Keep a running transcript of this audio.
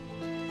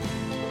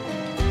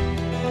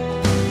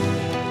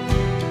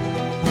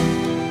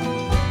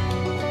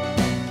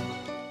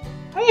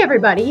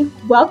everybody,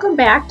 welcome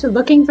back to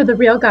Looking for the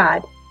Real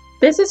God.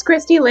 This is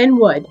Christy Lynn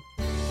Wood.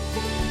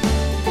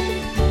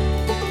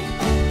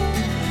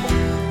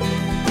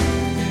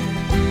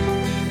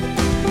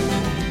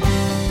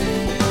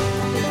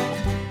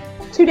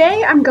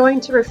 Today I'm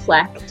going to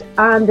reflect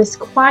on this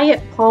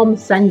quiet Palm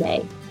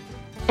Sunday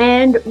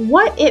and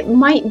what it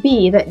might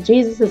be that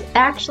Jesus is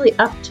actually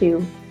up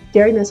to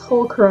during this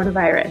whole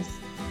coronavirus.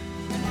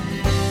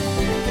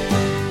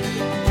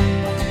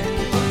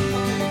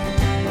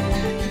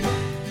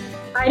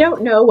 I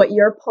don't know what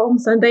your Palm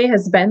Sunday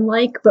has been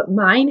like, but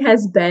mine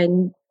has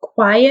been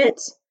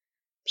quiet,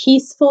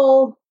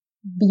 peaceful,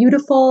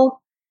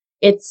 beautiful.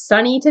 It's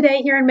sunny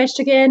today here in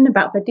Michigan,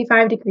 about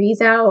 55 degrees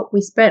out.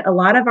 We spent a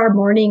lot of our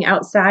morning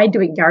outside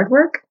doing yard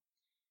work.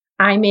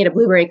 I made a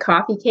blueberry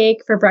coffee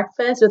cake for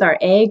breakfast with our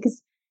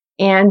eggs,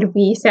 and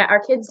we sat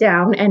our kids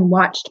down and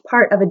watched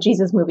part of a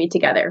Jesus movie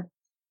together.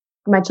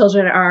 My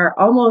children are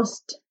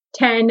almost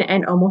 10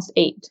 and almost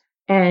 8,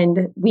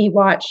 and we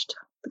watched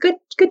a good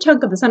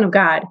chunk of the Son of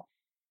God.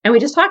 And we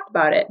just talked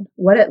about it,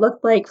 what it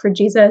looked like for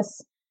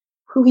Jesus,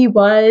 who he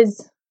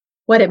was,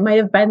 what it might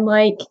have been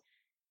like.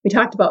 We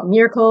talked about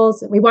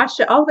miracles. We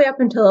watched it all the way up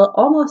until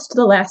almost to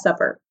the Last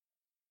Supper.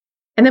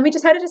 And then we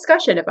just had a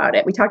discussion about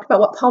it. We talked about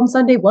what Palm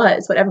Sunday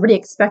was, what everybody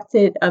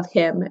expected of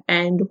him,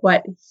 and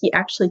what he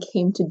actually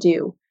came to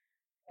do.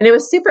 And it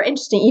was super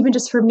interesting, even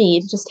just for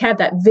me, to just have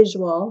that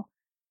visual.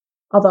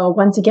 Although,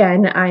 once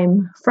again,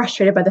 I'm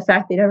frustrated by the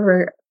fact they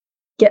never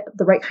get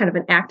the right kind of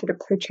an actor to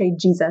portray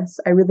Jesus.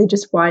 I really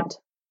just want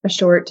a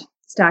short,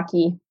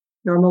 stocky,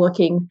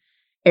 normal-looking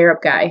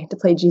Arab guy to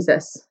play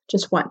Jesus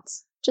just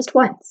once.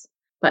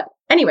 But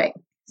anyway,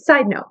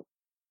 side note,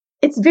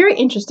 it's very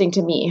interesting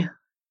to me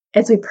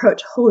as we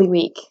approach Holy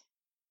Week.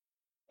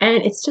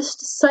 And it's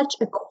just such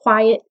a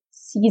quiet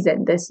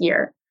season this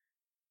year.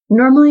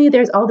 Normally,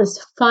 there's all this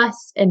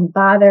fuss and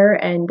bother,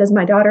 and does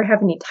my daughter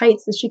have any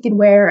tights that she can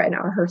wear, and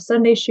are her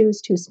Sunday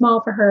shoes too small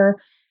for her?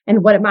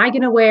 And what am I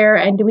going to wear?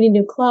 And do we need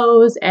new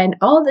clothes? And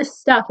all this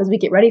stuff as we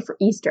get ready for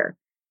Easter.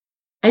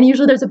 And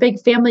usually there's a big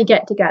family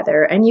get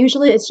together. And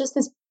usually it's just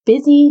this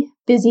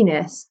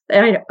busyness.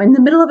 And in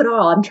the middle of it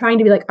all, I'm trying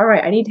to be like, all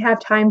right, I need to have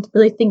time to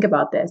really think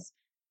about this.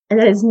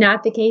 And that is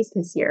not the case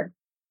this year.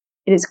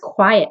 It is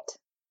quiet.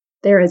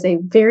 There is a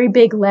very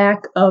big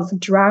lack of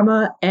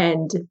drama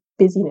and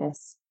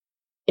busyness.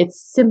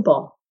 It's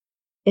simple.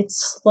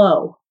 It's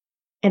slow.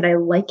 And I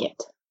like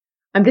it.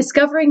 I'm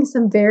discovering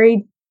some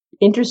very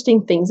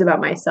interesting things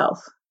about myself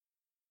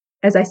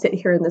as I sit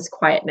here in this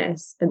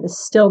quietness and this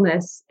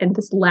stillness and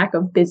this lack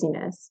of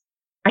busyness.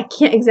 I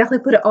can't exactly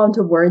put it all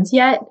into words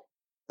yet,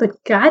 but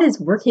God is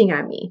working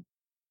on me.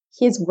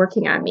 He is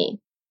working on me.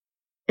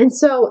 And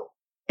so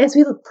as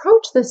we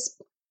approach this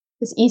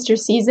Easter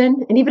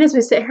season, and even as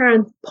we sit here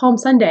on Palm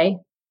Sunday,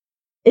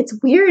 it's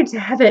weird to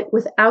have it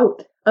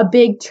without a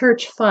big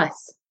church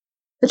fuss.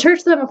 The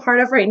church that I'm a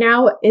part of right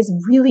now is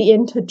really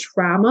into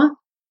drama.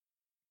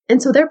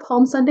 And so their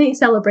Palm Sunday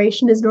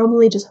celebration is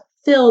normally just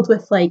filled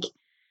with like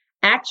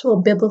actual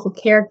biblical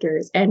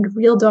characters and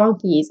real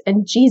donkeys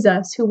and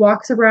Jesus who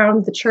walks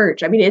around the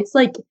church. I mean, it's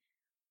like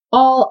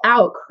all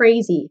out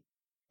crazy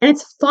and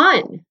it's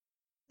fun,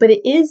 but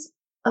it is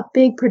a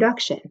big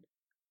production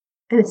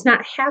and it's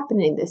not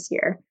happening this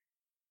year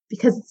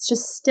because it's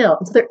just still.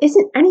 So there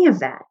isn't any of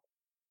that.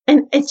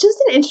 And it's just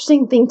an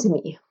interesting thing to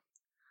me.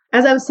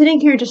 As I was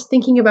sitting here just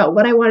thinking about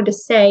what I wanted to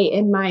say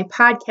in my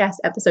podcast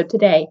episode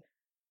today,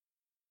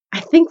 I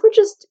think we're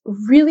just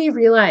really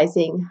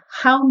realizing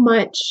how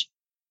much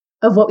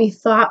of what we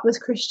thought was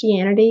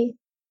Christianity,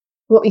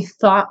 what we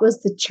thought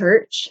was the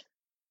church,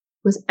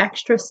 was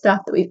extra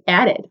stuff that we've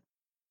added.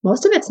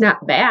 Most of it's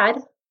not bad,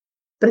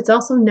 but it's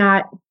also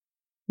not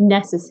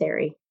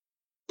necessary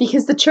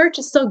because the church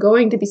is still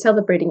going to be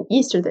celebrating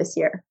Easter this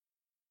year.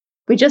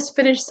 We just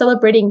finished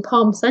celebrating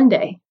Palm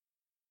Sunday.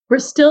 We're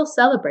still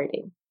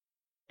celebrating.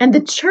 And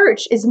the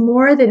church is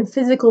more than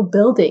physical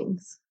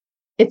buildings.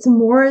 It's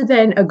more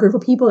than a group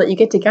of people that you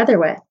get together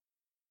with.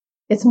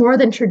 It's more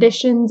than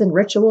traditions and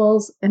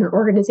rituals and an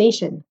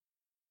organization.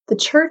 The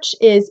church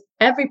is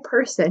every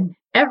person,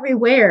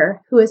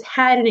 everywhere, who has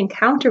had an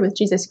encounter with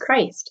Jesus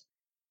Christ,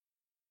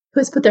 who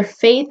has put their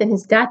faith in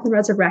his death and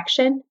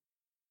resurrection,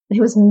 and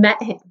who has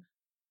met him,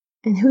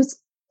 and who's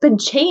been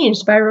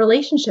changed by a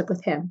relationship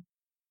with him.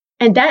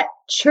 And that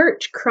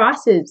church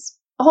crosses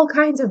all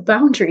kinds of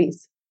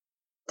boundaries,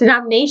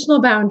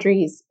 denominational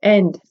boundaries,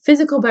 and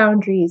physical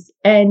boundaries,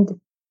 and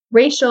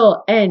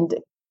racial and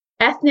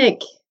ethnic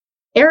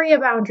area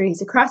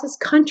boundaries, across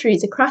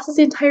countries, across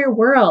the entire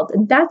world.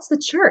 And that's the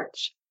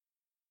church.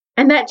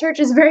 And that church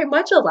is very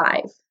much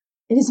alive.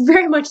 It is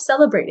very much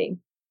celebrating.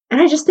 And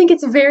I just think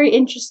it's very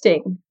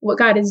interesting what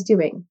God is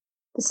doing.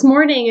 This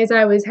morning, as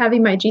I was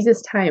having my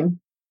Jesus time,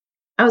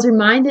 I was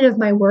reminded of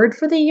my word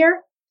for the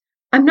year.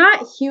 I'm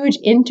not huge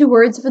into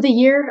words for the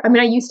year. I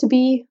mean, I used to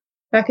be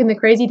back in the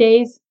crazy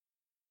days.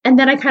 And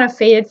then I kind of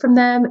faded from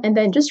them. And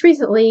then just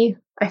recently,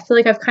 I feel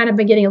like I've kind of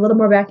been getting a little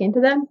more back into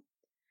them.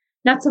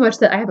 Not so much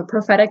that I have a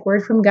prophetic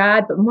word from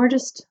God, but more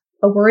just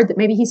a word that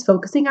maybe he's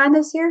focusing on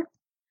this year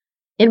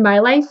in my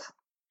life.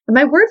 And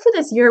my word for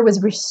this year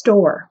was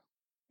restore.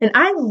 And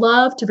I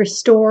love to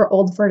restore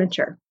old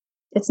furniture.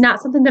 It's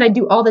not something that I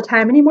do all the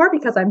time anymore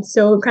because I'm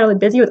so incredibly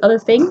busy with other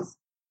things,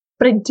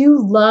 but I do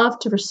love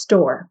to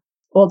restore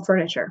old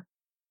furniture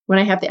when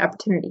I have the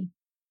opportunity.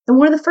 And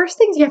one of the first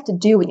things you have to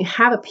do when you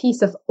have a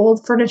piece of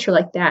old furniture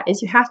like that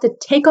is you have to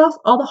take off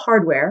all the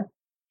hardware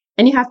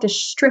and you have to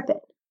strip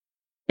it.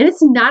 And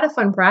it's not a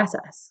fun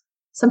process.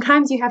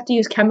 Sometimes you have to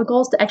use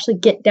chemicals to actually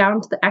get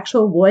down to the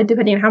actual wood,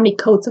 depending on how many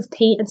coats of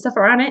paint and stuff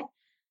are on it.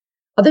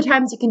 Other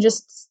times you can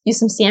just use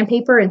some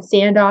sandpaper and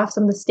sand off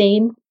some of the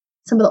stain,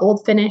 some of the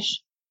old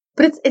finish.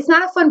 But it's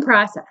not a fun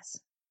process.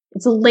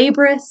 It's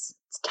laborious,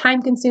 it's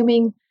time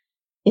consuming,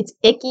 it's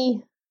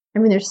icky. I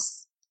mean,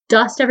 there's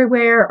dust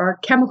everywhere or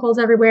chemicals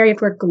everywhere. You have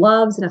to wear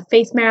gloves and a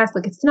face mask.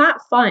 Like, it's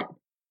not fun.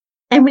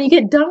 And when you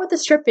get done with the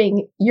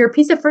stripping, your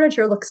piece of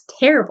furniture looks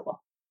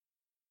terrible.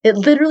 It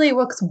literally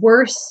looks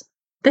worse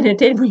than it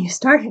did when you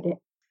started it.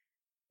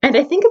 And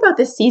I think about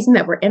this season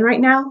that we're in right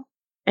now,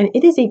 and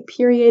it is a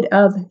period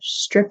of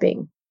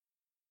stripping.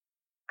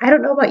 I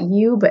don't know about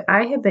you, but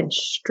I have been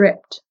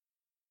stripped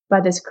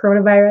by this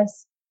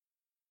coronavirus,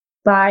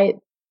 by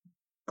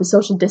the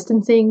social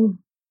distancing,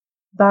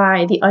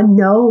 by the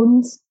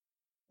unknowns,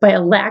 by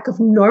a lack of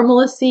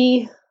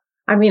normalcy.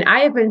 I mean, I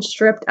have been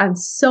stripped on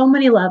so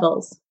many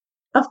levels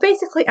of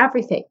basically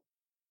everything.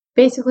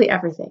 Basically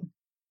everything.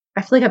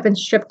 I feel like I've been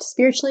stripped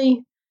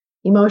spiritually,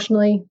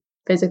 emotionally,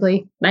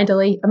 physically,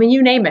 mentally. I mean,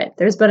 you name it.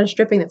 There's been a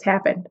stripping that's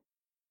happened.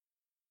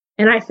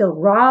 And I feel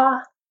raw,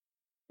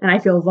 and I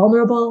feel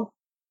vulnerable,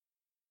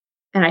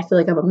 and I feel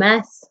like I'm a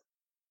mess.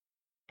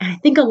 And I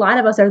think a lot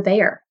of us are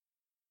there.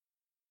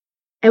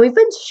 And we've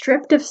been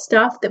stripped of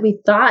stuff that we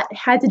thought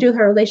had to do with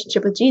our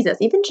relationship with Jesus,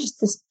 even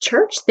just this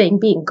church thing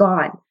being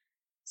gone.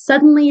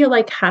 Suddenly you're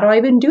like, how do I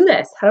even do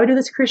this? How do I do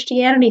this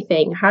Christianity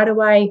thing? How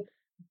do I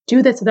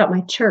do this without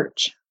my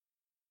church?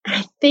 And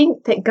I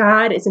think that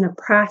God is in a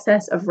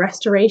process of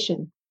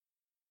restoration.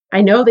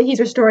 I know that he's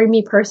restoring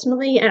me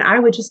personally, and I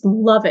would just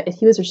love it if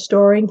he was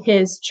restoring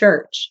his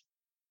church,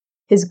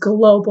 his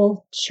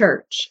global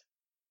church.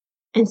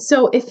 And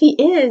so if he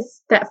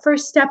is, that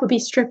first step would be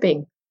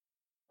stripping.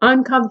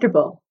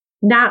 Uncomfortable,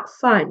 not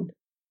fun,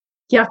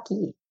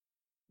 yucky,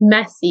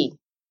 messy.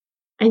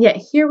 And yet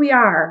here we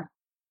are,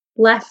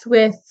 left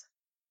with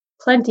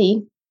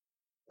plenty,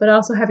 but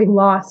also having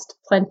lost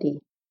plenty.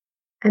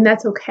 And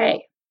that's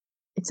okay.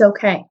 It's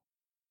okay.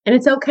 And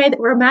it's okay that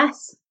we're a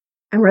mess.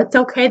 And it's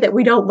okay that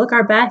we don't look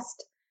our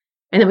best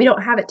and that we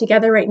don't have it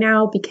together right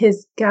now,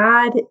 because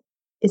God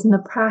is in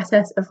the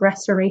process of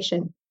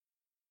restoration.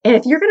 And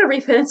if you're going to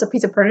refinish a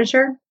piece of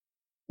furniture,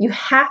 you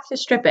have to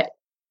strip it.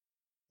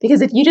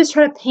 Because if you just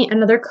try to paint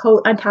another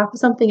coat on top of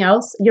something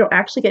else, you don't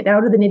actually get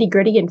down to the nitty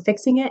gritty and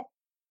fixing it,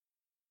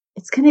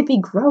 it's going to be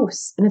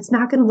gross and it's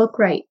not going to look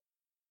right.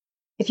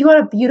 If you want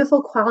a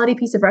beautiful quality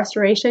piece of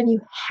restoration, you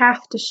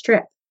have to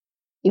strip.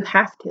 You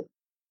have to.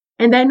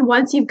 And then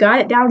once you've got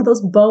it down to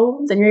those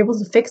bones and you're able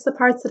to fix the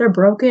parts that are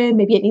broken,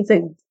 maybe it needs a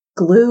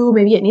glue,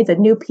 maybe it needs a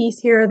new piece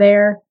here or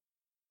there,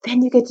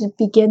 then you get to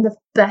begin the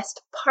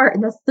best part,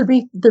 and that's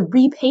the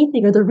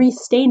repainting or the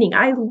restaining.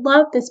 I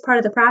love this part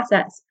of the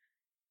process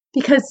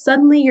because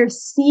suddenly you're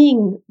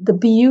seeing the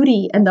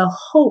beauty and the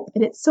hope,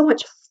 and it's so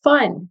much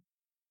fun.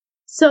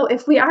 So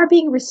if we are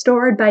being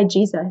restored by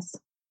Jesus,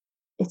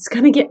 it's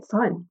going to get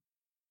fun.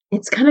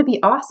 It's going to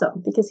be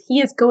awesome because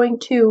he is going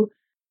to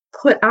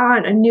put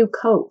on a new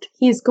coat.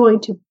 He is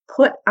going to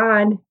put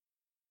on,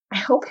 I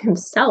hope,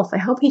 himself. I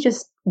hope he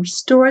just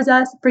restores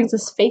us, brings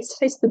us face to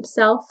face with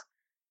himself.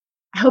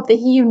 I hope that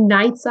he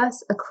unites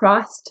us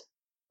across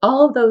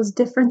all of those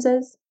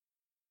differences.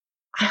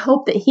 I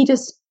hope that he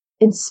just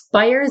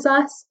inspires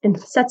us and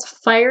sets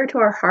fire to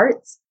our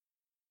hearts.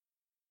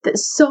 That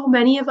so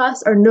many of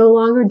us are no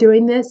longer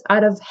doing this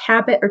out of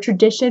habit or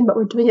tradition, but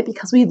we're doing it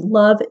because we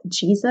love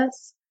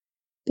Jesus,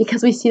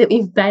 because we see that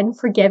we've been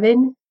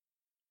forgiven.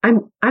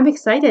 I'm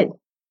excited.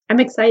 I'm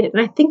excited.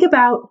 And I think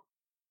about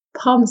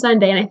Palm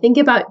Sunday, and I think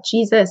about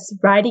Jesus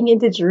riding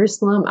into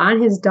Jerusalem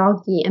on his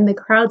donkey and the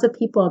crowds of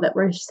people that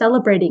were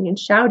celebrating and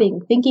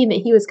shouting, thinking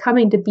that he was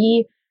coming to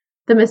be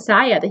the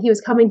Messiah, that he was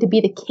coming to be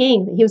the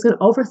king, that he was going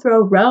to overthrow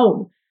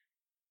Rome,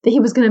 that he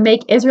was going to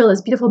make Israel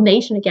this beautiful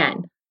nation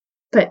again.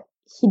 But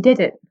he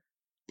didn't,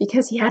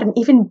 because he had an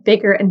even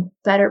bigger and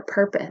better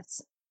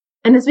purpose.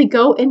 And as we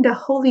go into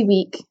Holy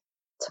Week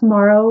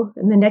tomorrow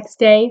and the next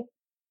day,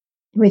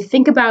 and we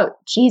think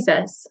about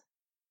Jesus,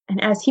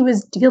 and as he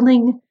was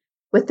dealing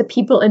with the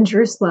people in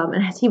Jerusalem,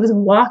 and as he was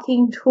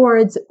walking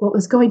towards what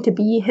was going to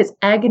be his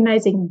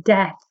agonizing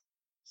death,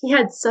 he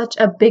had such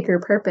a bigger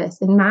purpose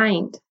in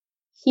mind.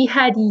 He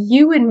had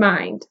you in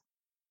mind.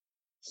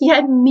 He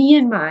had me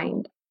in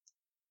mind.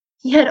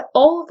 He had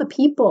all the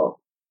people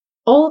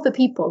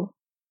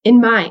in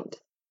mind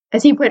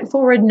as he went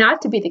forward,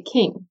 not to be the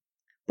king,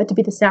 but to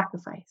be the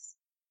sacrifice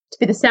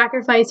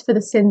for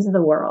the sins of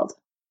the world,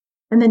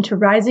 and then to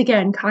rise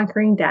again,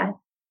 conquering death,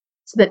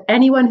 so that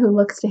anyone who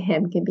looks to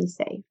him can be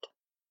saved.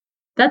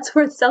 That's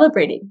worth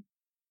celebrating.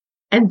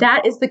 And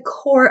that is the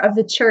core of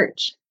the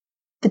church.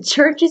 The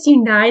church is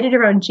united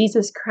around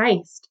Jesus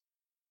Christ.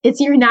 It's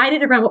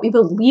united around what we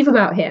believe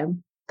about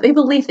him. We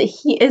believe that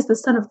he is the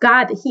Son of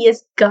God, that he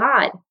is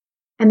God,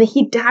 and that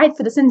he died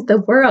for the sins of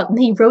the world, and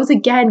he rose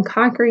again,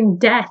 conquering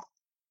death,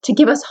 to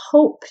give us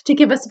hope, to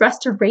give us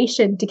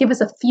restoration, to give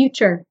us a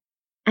future.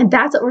 And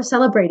that's what we're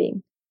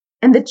celebrating.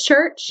 And the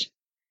church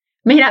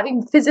may not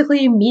be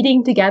physically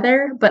meeting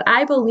together, but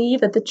I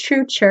believe that the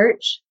true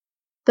church,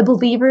 the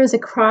believers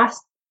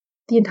across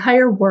the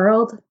entire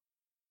world,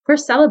 we're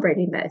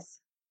celebrating this.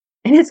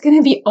 And it's going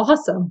to be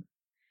awesome.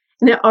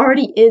 And it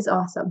already is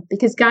awesome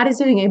because God is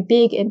doing a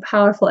big and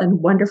powerful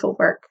and wonderful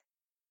work.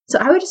 So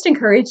I would just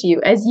encourage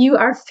you, as you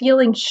are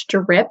feeling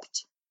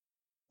stripped,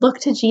 look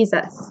to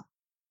Jesus.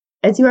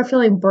 As you are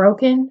feeling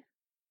broken,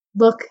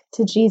 look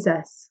to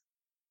Jesus,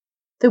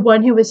 the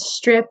one who was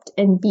stripped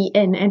and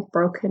beaten and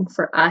broken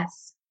for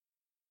us,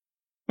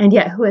 and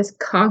yet who has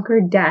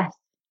conquered death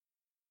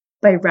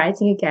by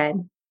rising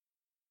again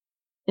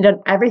and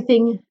done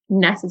everything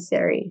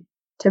necessary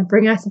to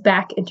bring us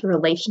back into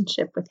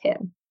relationship with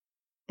him.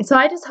 And so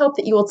I just hope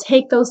that you will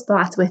take those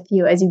thoughts with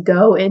you as you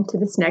go into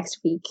this next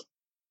week.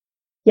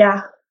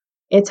 Yeah,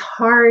 it's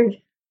hard,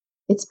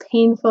 it's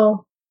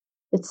painful,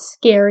 it's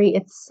scary,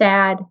 it's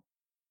sad,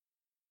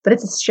 but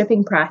it's a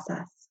stripping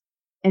process,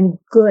 and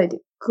good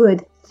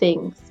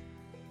things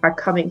are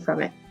coming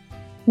from it.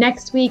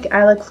 Next week,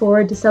 I look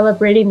forward to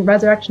celebrating the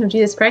resurrection of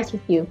Jesus Christ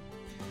with you.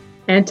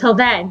 And until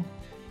then,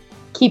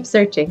 keep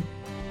searching.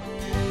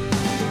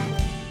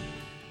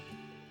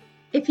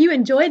 If you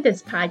enjoyed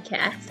this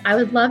podcast, I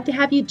would love to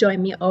have you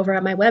join me over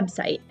on my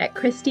website at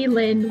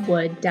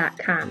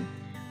christylynnwood.com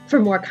for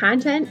more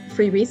content,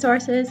 free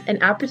resources,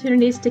 and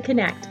opportunities to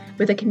connect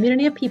with a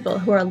community of people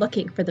who are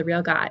looking for the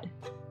real God.